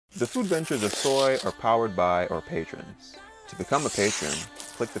The food ventures of Soai are powered by our patrons. To become a patron,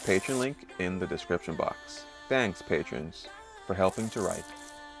 click the patron link in the description box. Thanks, patrons, for helping to write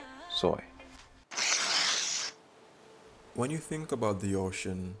Soai. When you think about the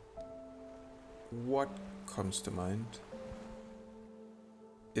ocean, what comes to mind?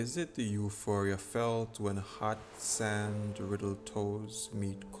 Is it the euphoria felt when hot sand-riddled toes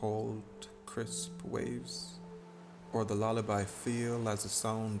meet cold, crisp waves? Or the lullaby feel as the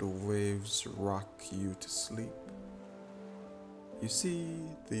sound of waves rock you to sleep? You see,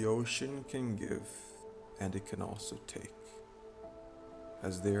 the ocean can give, and it can also take.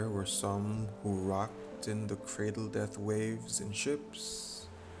 As there were some who rocked in the cradle-death waves in ships,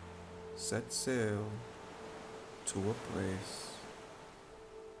 set sail to a place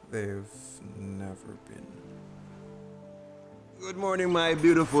they've never been. Good morning, my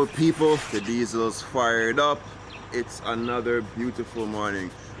beautiful people. The diesel's fired up. It's another beautiful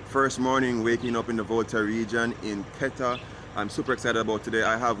morning. First morning waking up in the Volta region in Keta. I'm super excited about today.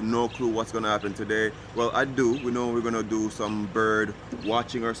 I have no clue what's gonna happen today. Well, I do. We know we're gonna do some bird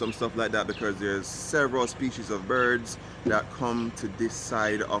watching or some stuff like that because there's several species of birds that come to this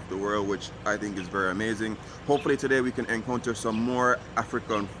side of the world, which I think is very amazing. Hopefully today we can encounter some more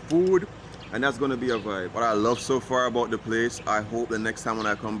African food, and that's gonna be a vibe. What I love so far about the place, I hope the next time when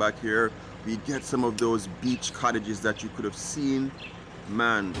I come back here, we get some of those beach cottages that you could have seen.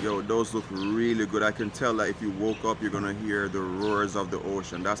 Man, yo, those look really good. I can tell that if you woke up, you're gonna hear the roars of the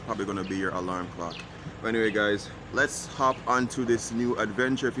ocean. That's probably gonna be your alarm clock. But anyway, guys, let's hop onto this new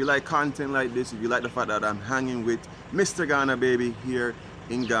adventure. If you like content like this, if you like the fact that I'm hanging with Mr. Ghana baby here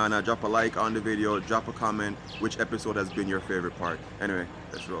in Ghana, drop a like on the video, drop a comment which episode has been your favorite part. Anyway,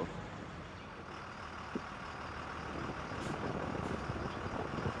 let's roll.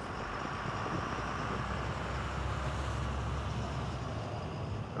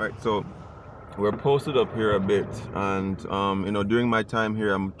 Alright, so we're posted up here a bit, and you know, during my time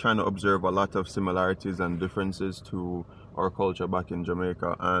here I'm trying to observe a lot of similarities and differences to our culture back in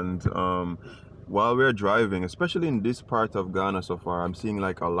Jamaica. And while we're driving, especially in this part of Ghana so far, I'm seeing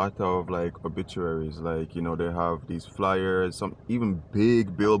like a lot of like obituaries. Like, you know, they have these flyers, some even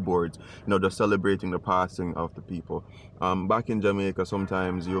big billboards, you know, just celebrating the passing of the people. Back in Jamaica,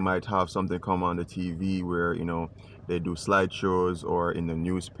 sometimes you might have something come on the TV where, you know, they do slideshows or in the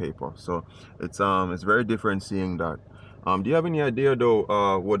newspaper. So it's very different seeing that. Do you have any idea though,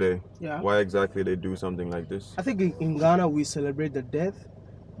 why exactly they do something like this? I think in Ghana we celebrate the death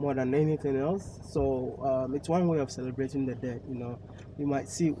more than anything else. So it's one way of celebrating the death. You know, you might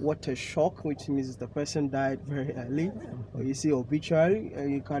see what a shock, which means the person died very early, or you see obituary.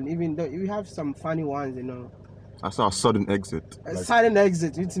 You can even you have some funny ones. You know, I saw a sudden exit. Sudden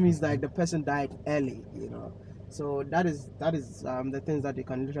exit, which means like the person died early. You know. So that is the things that you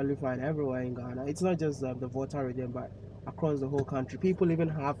can literally find everywhere in Ghana. It's not just the Volta region, but across the whole country. People even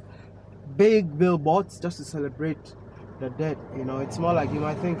have big billboards just to celebrate the dead. You know, it's more like you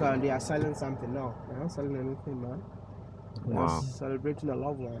might think they are selling something. No, they're not selling anything, man. They're celebrating a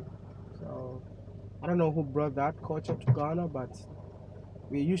loved one. So I don't know who brought that culture to Ghana, but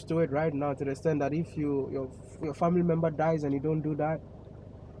we're used to it right now, to the extent that if your family member dies and you don't do that,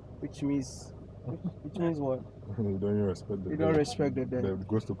 which means what? You don't even respect the dead. You don't respect the dead. The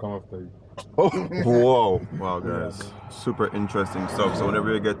ghost to come after you. Oh, whoa. Wow, guys. Super interesting stuff. So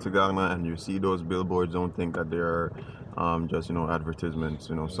whenever you get to Ghana and you see those billboards, don't think that they're just, you know, advertisements.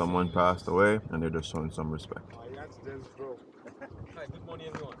 You know, someone passed away and they're just showing some respect. Hi, good morning,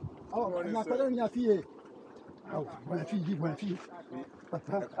 everyone.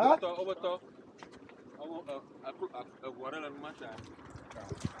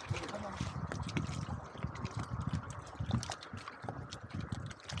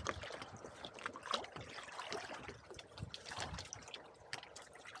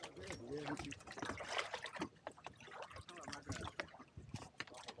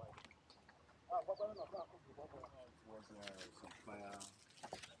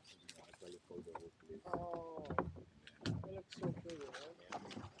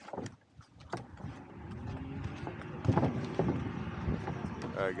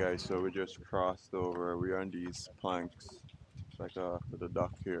 Alright guys, so we just crossed over. We're on these planks. It's like a little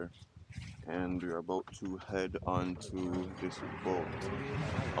dock here. And we're about to head onto this boat.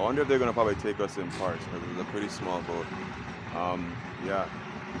 I wonder if they're gonna probably take us in parts because it's a pretty small boat. Yeah,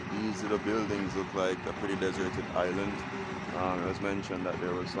 these little buildings look like a pretty deserted island. It was mentioned that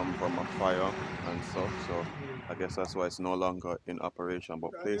there was some form of fire and stuff, so I guess that's why it's no longer in operation.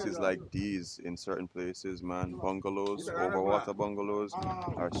 But places like these, in certain places, man, bungalows, overwater bungalows,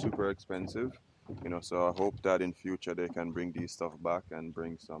 are super expensive. You know, so I hope that in future they can bring these stuff back and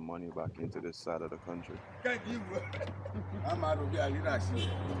bring some money back into this side of the country.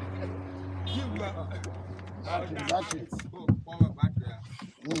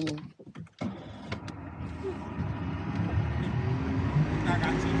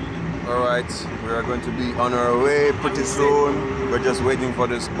 All right, we are going to be on our way pretty soon. We're just waiting for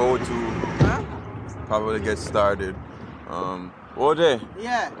this boat to probably get started. Ode,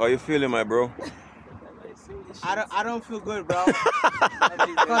 Yeah. how you feeling, my bro? I don't feel good, bro.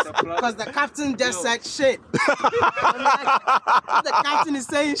 Because the captain just said shit. If the captain is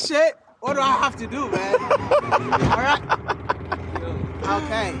saying shit, what do I have to do, man? Alright?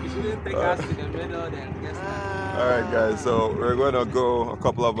 Okay. You shouldn't take us to the middle then get started. Alright guys, so we're gonna go, a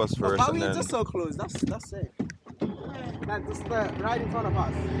couple of us first, But and we're then... just so close, that's it. Like just right in front of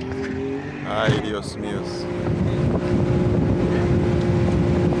us. Ay, Dios míos.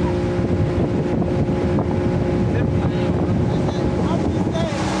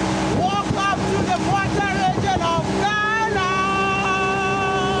 Welcome to the Volta region of Ghana!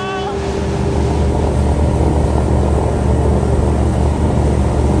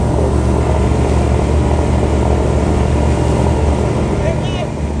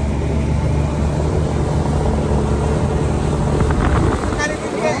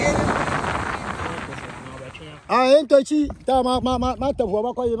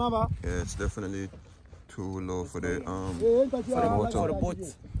 Yeah, it's definitely too low for the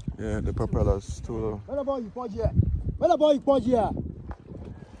motor. Yeah, the propeller's too low.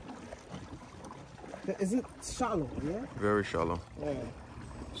 Is it shallow, yeah? Very shallow. Yeah.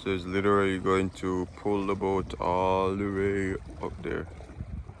 So it's literally going to pull the boat all the way up there.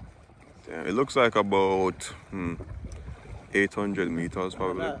 Damn, it looks like about 800 meters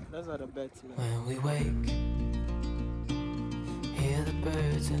probably. Those are the bets, man. When we wake, hear the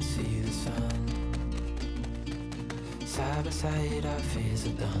birds and see the sun. Side by side our fears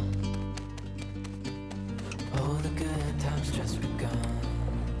are done. All the good times just begun.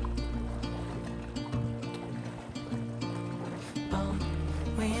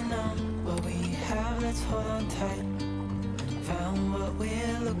 We know what we have, let's hold on tight. Found what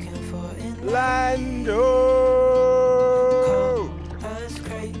we're looking for in Lando! us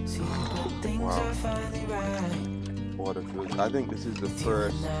crazy, but things are finally right. Waterfield. I think this is the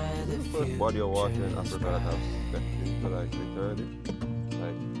first body of water in Africa that has stepped into like literally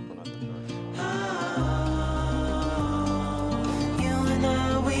like one of the first. You and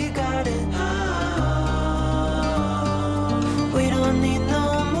I, we got it. We don't need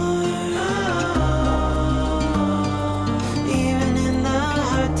no more. Even in the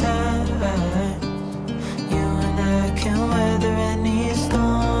hard times, you and I can weather any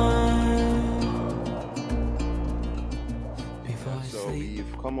storm. So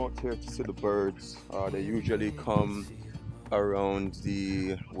we've come out here to see the birds. They usually come around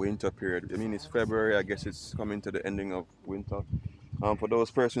the winter period. I mean, it's February. I guess it's coming to the ending of winter. For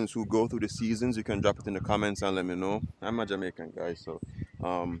those persons who go through the seasons, you can drop it in the comments and let me know. I'm a Jamaican guy, so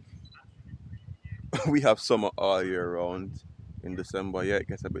we have summer all year round. In December, yeah, it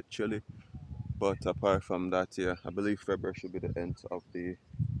gets a bit chilly. But apart from that, yeah, I believe February should be the end of the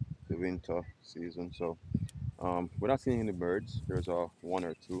winter season. So we're not seeing any birds. There's one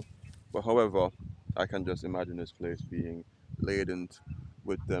or two. But however, I can just imagine this place being laden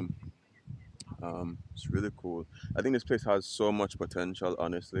with them. It's really cool. I think this place has so much potential,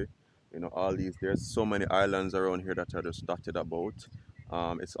 honestly. You know, there's so many islands around here that are just dotted about.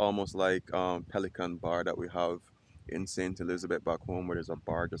 It's almost like Pelican Bar that we have in St. Elizabeth back home, where there's a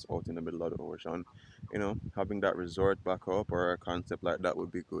bar just out in the middle of the ocean. You know, having that resort back up or a concept like that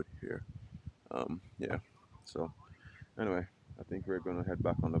would be good here. Yeah, so anyway, I think we're gonna head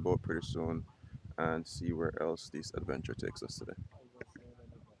back on the boat pretty soon and see where else this adventure takes us today.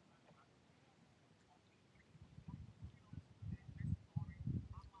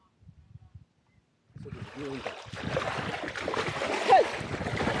 Hey.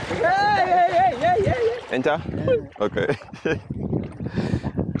 Enter? Okay.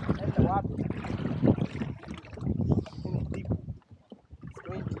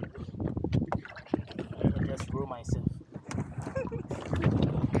 Just throw myself.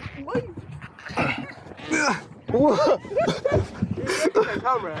 The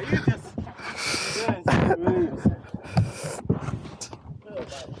camera, you just.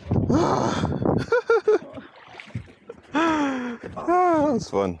 That's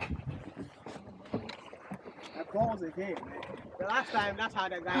fun. The balls again. The last time, that's how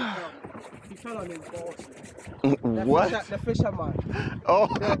the guy fell. He fell on his balls. What? The fisherman.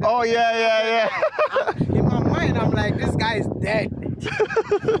 Oh, yeah. In my mind, I'm like, this guy is dead.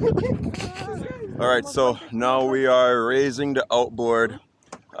 All right, so now we are raising the outboard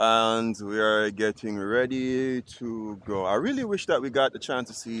and we are getting ready to go. I really wish that we got the chance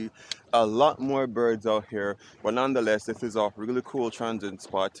to see a lot more birds out here, but nonetheless, this is a really cool transit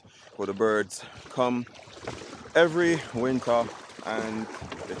spot where the birds come every winter and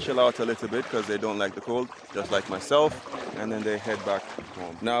they chill out a little bit because they don't like the cold, just like myself, and then they head back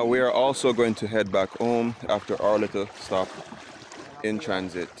home. Now we are also going to head back home after our little stop in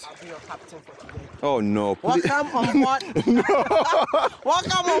transit. I'll be your captain for today. Oh no, please. Welcome on board.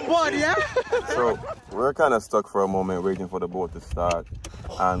 Welcome on board, yeah? So we're kind of stuck for a moment waiting for the boat to start,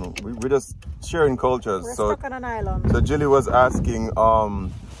 and we're just sharing cultures. We're so stuck on an island. So Jilly was asking, you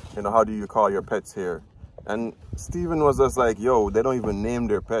know, how do you call your pets here? And Steven was just like, yo, they don't even name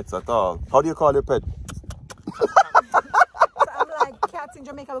their pets at all. How do you call your pet? So I'm like, cats in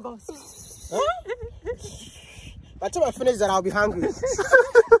Jamaica will go. By the time I finish that, I'll be hungry.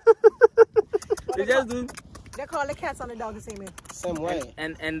 They just do. They call the cats on the dog the same way. Same way.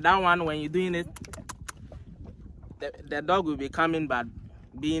 And that one, when you're doing it, the dog will be coming, but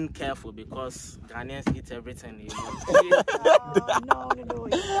being careful because Ghanaians eat everything. No.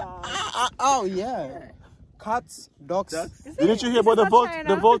 Yeah. Oh, yeah. Cats, dogs. Didn't you hear about the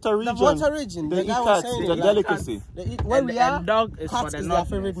Volta region? The Volta region. They The eat guy was cats, saying it's a it. delicacy. They eat, where we are, dog is for cats the is their north.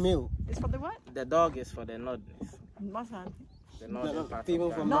 favorite meal. It's for the what? The dog is for the north. Northern. The northern part. people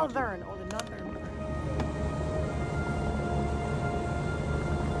of from Ghana. Northern or the northern.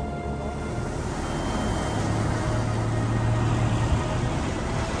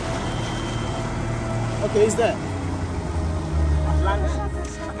 Okay, is that?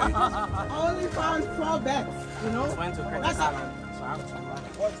 I only found 12 beds, you know? Went to Keta Ghana, so I have to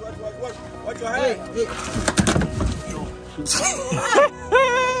Watch your head.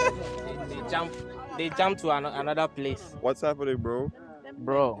 They jump to another place. What's happening, bro?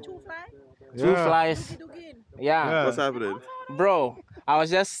 Bro, Yeah. two flies. Yeah. What's happening? Bro, I was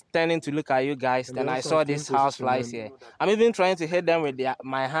just turning to look at you guys, then I saw these house flies here. I'm even trying to hit them with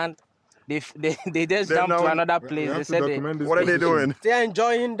my hand. They just jumped to another place. They said What are they doing? They're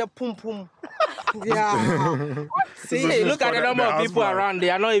enjoying the pum pum. Yeah. See, look at the number of people around. They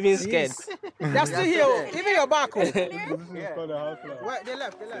are not even scared. They're still here. Even your back. This is called a house fly. Right, they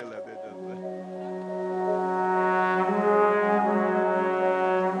left.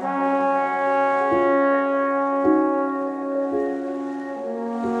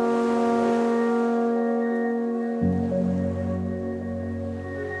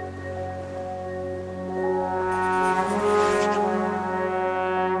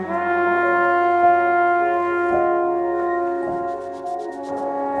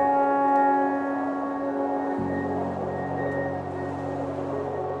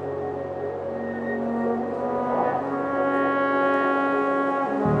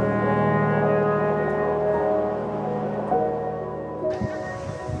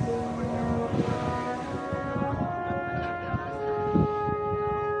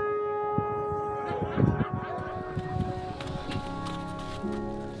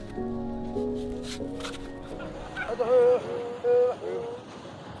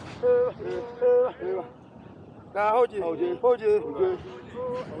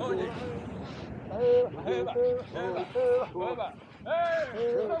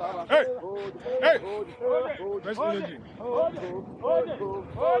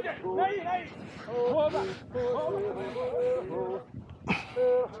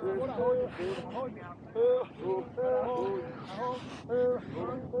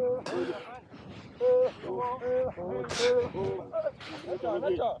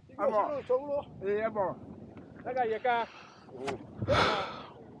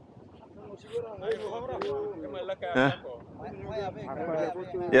 Yeah.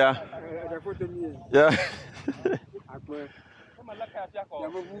 Yeah.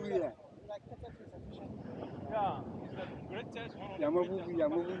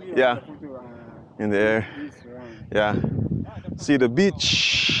 Yeah. In the air. Yeah. See the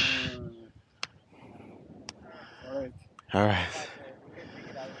beach. All right.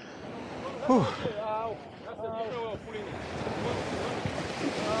 Whew.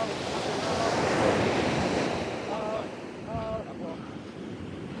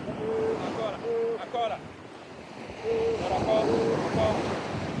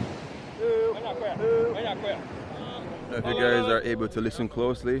 If you guys are able to listen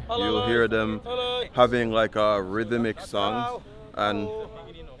closely, you'll hear them having like a rhythmic song, and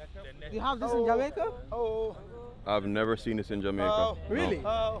You have this in Jamaica? I've never seen this in Jamaica. Really?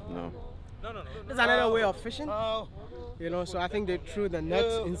 No. There's another way of fishing. You know, so I think they threw the net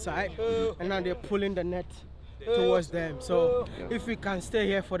inside and now they're pulling the net towards them. So if we can stay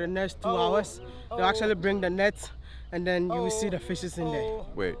here for the next 2 hours, they'll actually bring the net, and then you will see the fishes in there.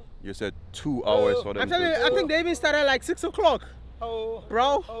 Wait, you said 2 hours for them? I think they even started like 6 o'clock.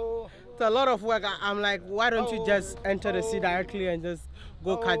 Bro, it's a lot of work. I'm like, why don't you just enter the sea directly and just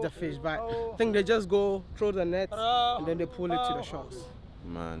go catch the fish? But I think they just go throw the net and then they pull it to the shores.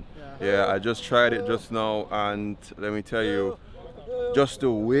 Man, yeah, I just tried it just now, and let me tell you, just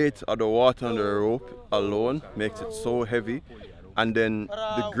the weight of the water on the rope alone makes it so heavy. And then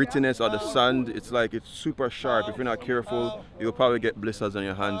the grittiness of the sand, it's like it's super sharp. If you're not careful, you'll probably get blisters on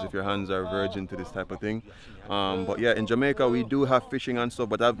your hands if your hands are virgin to this type of thing. But yeah, in Jamaica we do have fishing and stuff,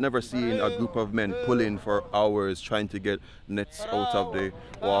 but I've never seen a group of men pulling for hours trying to get nets out of the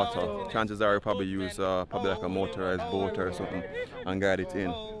water. Chances are you probably use probably like a motorized boat or something and guide it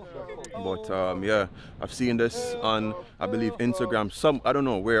in. But yeah, I've seen this on, I believe, Instagram, I don't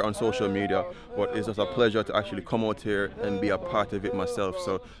know where on social media, but it's just a pleasure to actually come out here and be a part of it myself.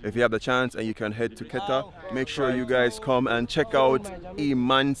 So if you have the chance and you can head to Keta, make sure you guys come and check out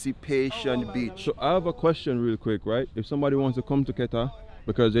Emancipation Beach. So I have a question real quick, right? If somebody wants to come to Keta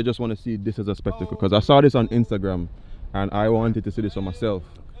because they just want to see this as a spectacle, because I saw this on Instagram and I wanted to see this for myself.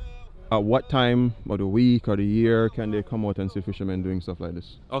 At what time of the week or the year can they come out and see fishermen doing stuff like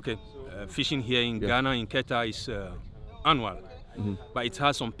this? Okay, fishing here in Ghana, in Keta, is annual, but it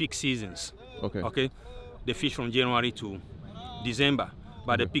has some peak seasons. Okay, they fish from January to December,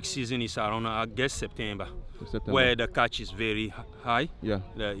 but the peak season is around August, September, where the catch is very high. Yeah,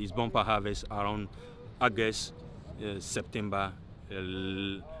 it's bumper harvest around August, September,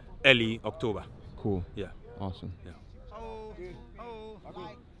 early October. Cool. Yeah. Awesome. Yeah.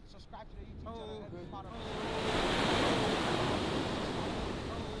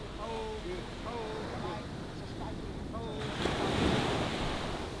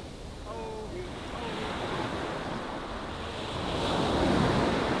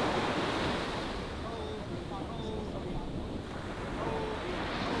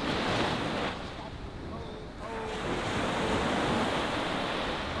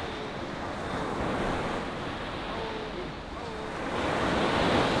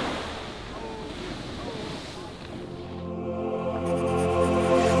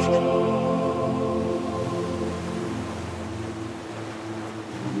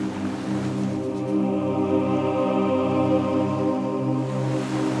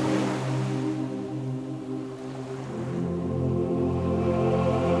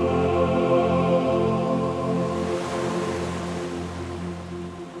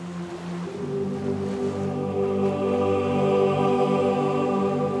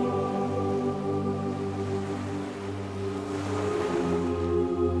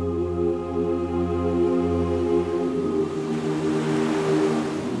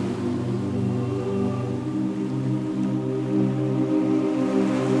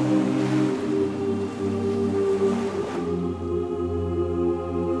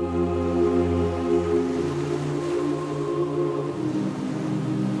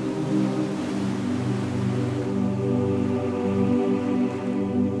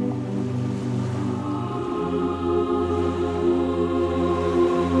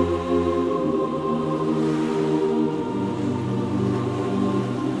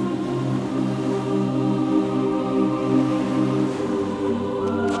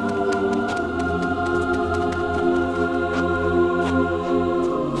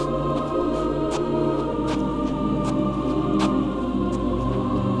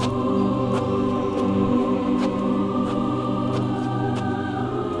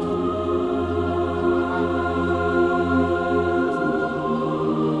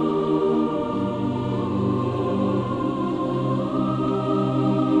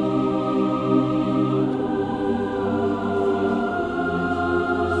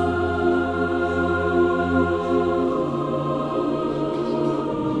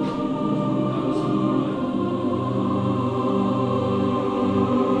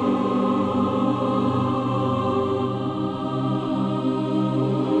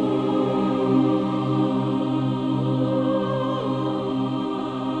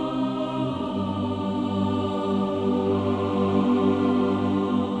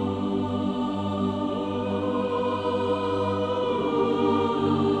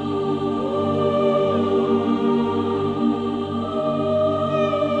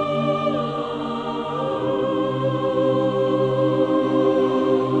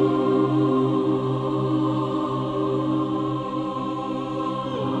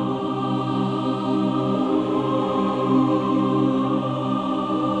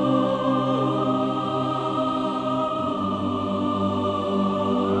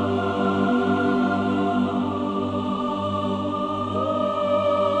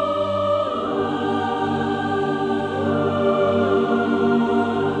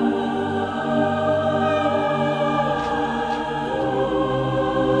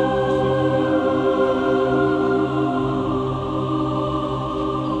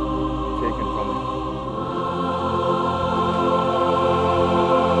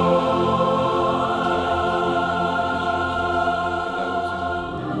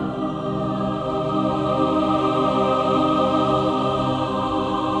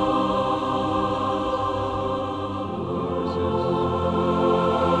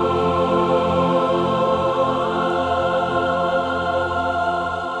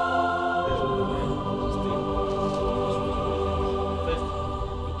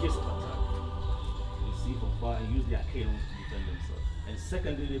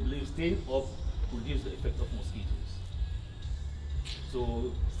 Originally, they believe staying up produces the effect of mosquitoes.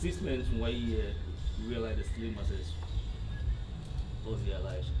 So 6 months from 1 year, you realize the slave masters lost their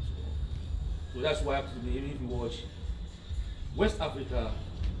lives. So that's why even if you watch West Africa,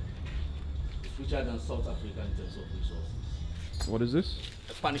 is richer than South Africa in terms of resources. What is this?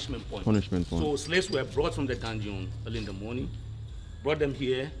 A punishment point. Punishment point. So slaves were brought from the dungeon early in the morning, brought them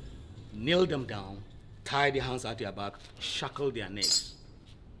here, nailed them down, tied their hands at their back, shackled their necks,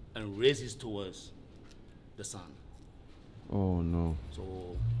 and raised it towards the sun. Oh no.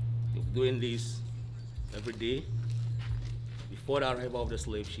 So they were doing this every day. Before the arrival of the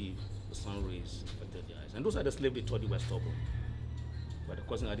slave ship, the sun rays affected their eyes. And those are the slaves they thought they were stubborn. But the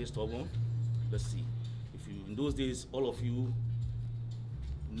question, are they stubborn? Let's see. If you, in those days, all of you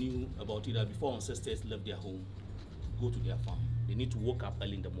knew about it that before ancestors left their home, go to their farm. They need to wake up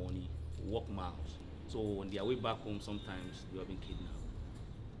early in the morning, walk miles. So on their way back home, sometimes they have been kidnapped.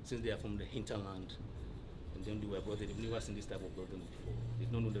 Since they are from the hinterland, and then they were brought in, they've never seen this type of building before. They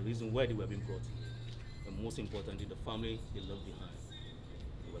don't know the reason why they were being brought in. And most importantly, the family they left behind,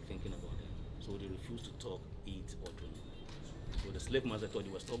 they were thinking about them. So they refused to talk, eat, or drink. So the slave master thought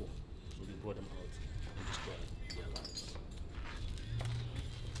they were stubborn. So they brought them out and destroyed their lives.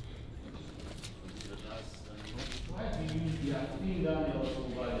 Try to use their fingernails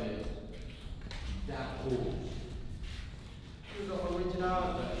over the dark hole. This is the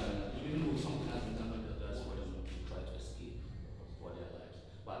original. Even though sometimes in Ghana that's for them to try to escape for their lives.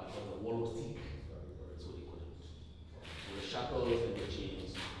 But because the wall was thick, so they couldn't. So the shackles and the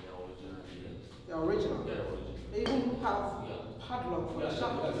chains, they are original here. They're original. They're original. They even have padlock for the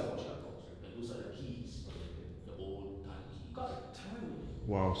shackles. And those are the keys, the old time keys. God damn it.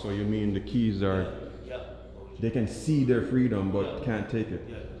 Wow, so you mean the keys are, Yeah. they can see their freedom but can't take it?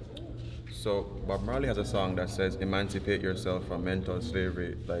 Yeah. So Bob Marley has a song that says, emancipate yourself from mental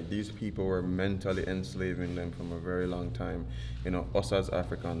slavery. Like, these people were mentally enslaving them from a very long time, you know, us as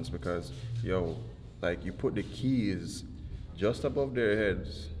Africans, because, yo, like, you put the keys just above their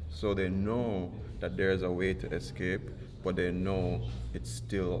heads so they know that there's a way to escape, but they know it's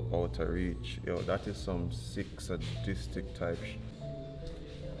still out of reach. Yo, that is some sick, sadistic type shit.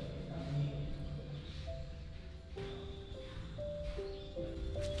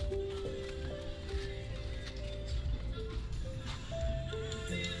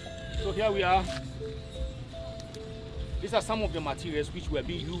 So here we are. These are some of the materials which were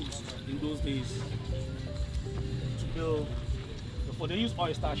being used in those days to build. For they use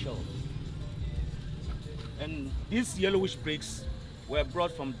oyster shells. And these yellowish bricks were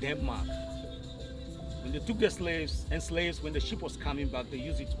brought from Denmark. When they took the slaves, when the ship was coming back, they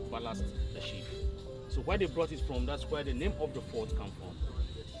used it to ballast the ship. So where they brought it from, that's where the name of the fort comes from.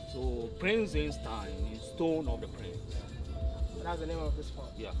 So Prince Einstein means stone of the prince. That's the name of this fort.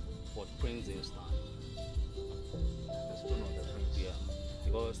 Yeah, Fort Prince Einstein. The stone of the prince, yeah.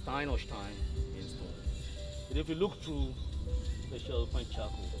 Because Stein or Stein means stone. And if you look through the shell, find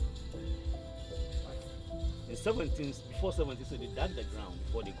charcoal. In before 17, so they dug the ground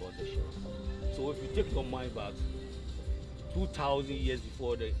before they got the shell. So if you take your mind back, 2,000 years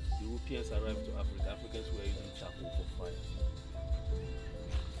before the Europeans arrived to Africa, Africans were using charcoal for fire.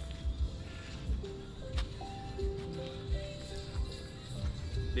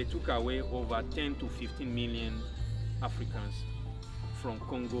 They took away over 10 to 15 million Africans from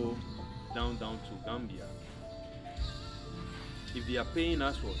Congo down to Gambia. If they are paying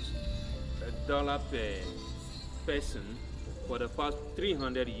us what, $1 per person for the past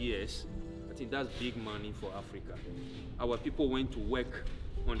 300 years, I think that's big money for Africa. Our people went to work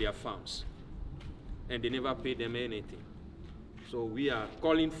on their farms and they never paid them anything. So we are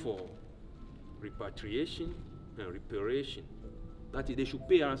calling for repatriation and reparation. That is, they should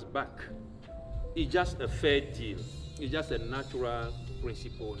pay us back. It's just a fair deal. It's just a natural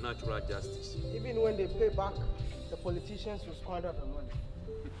principle, natural justice. Even when they pay back, the politicians will squander the money.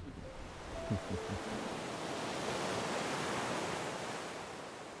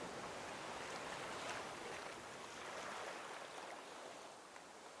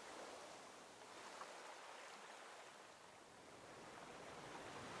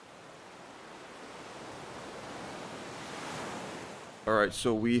 All right,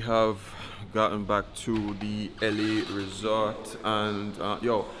 so we have gotten back to the LA resort, and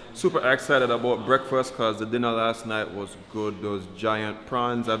yo, super excited about breakfast because the dinner last night was good. Those giant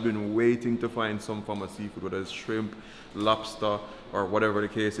prawns. I've been waiting to find some form of seafood, whether it's shrimp, lobster, or whatever the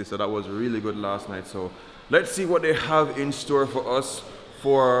case is. So that was really good last night. So let's see what they have in store for us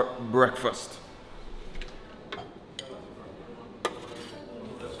for breakfast.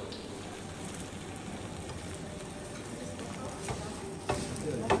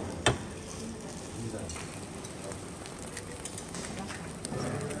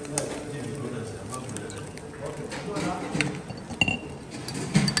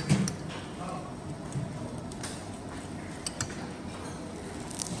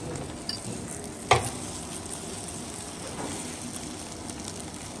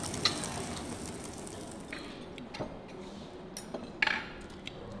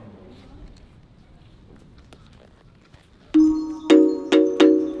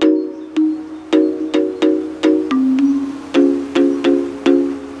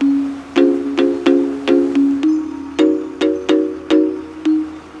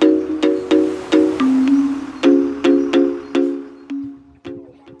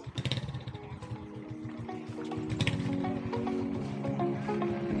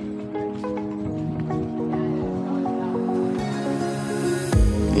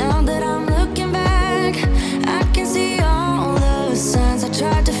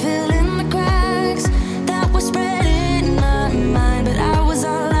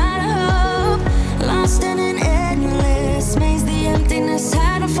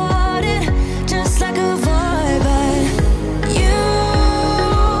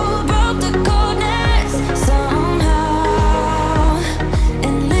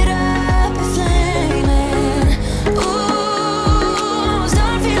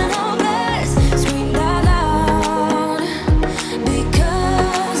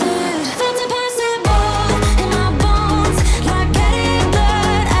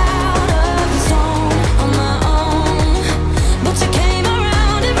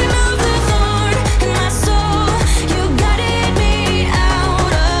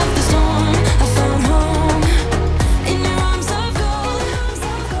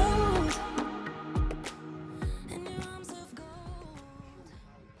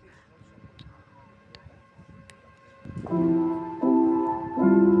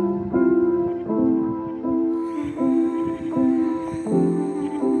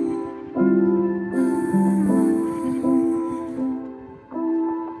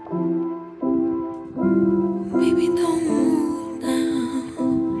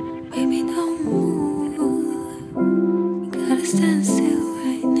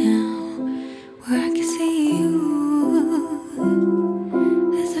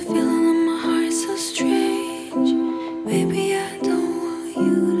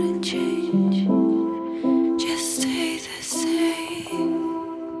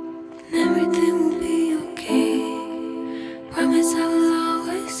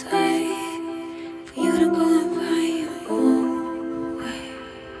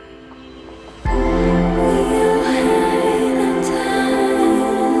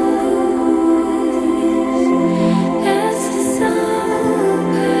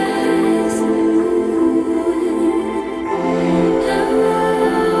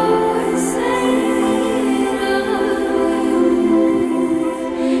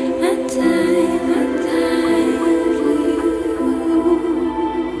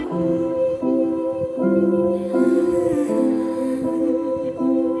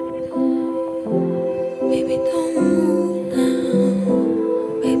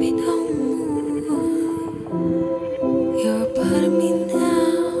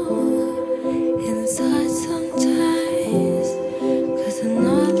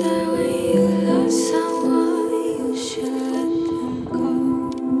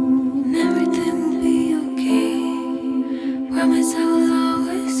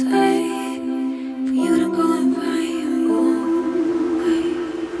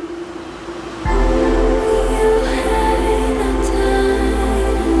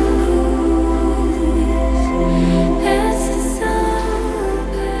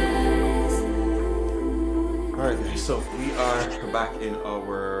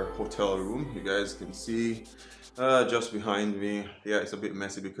 our hotel room. You guys can see just behind me. Yeah, it's a bit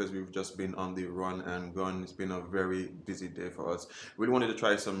messy because we've just been on the run and gun. It's been a very busy day for us. We wanted to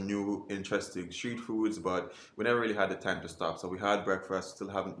try some new interesting street foods, but we never really had the time to stop. So we had breakfast, still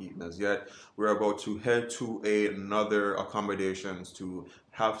haven't eaten as yet. We're about to head to another accommodations to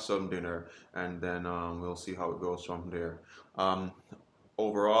have some dinner, and then we'll see how it goes from there.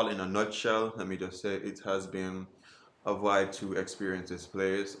 Overall, in a nutshell, let me just say it has been a vibe to experience this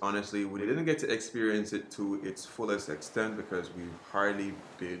place. Honestly, we didn't get to experience it to its fullest extent because we've hardly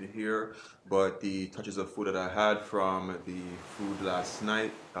been here, but the touches of food that I had from the food last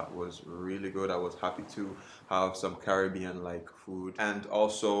night, that was really good. I was happy to have some Caribbean-like food. And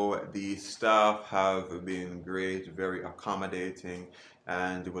also the staff have been great, very accommodating,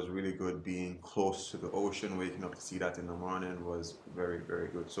 and it was really good being close to the ocean. Waking up to see that in the morning was very, very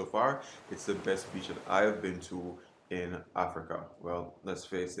good. So far, it's the best beach that I've been to in Africa. Well, let's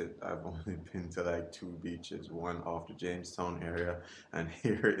face it, I've only been to like 2 beaches, one off the Jamestown area and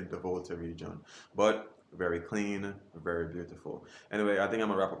here in the Volta region, but very clean, very beautiful. Anyway, I think I'm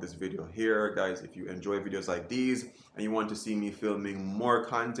gonna wrap up this video here, guys. If you enjoy videos like these and you want to see me filming more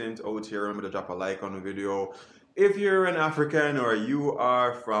content out here, remember to drop a like on the video. If you're an African or you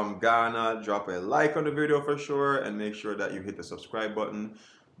are from Ghana, drop a like on the video for sure, and make sure that you hit the subscribe button.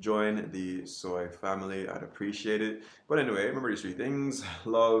 Join the Soai family, I'd appreciate it. But anyway, remember these 3 things: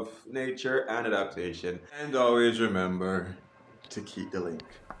 love, nature, and adaptation. And always remember to keep the link.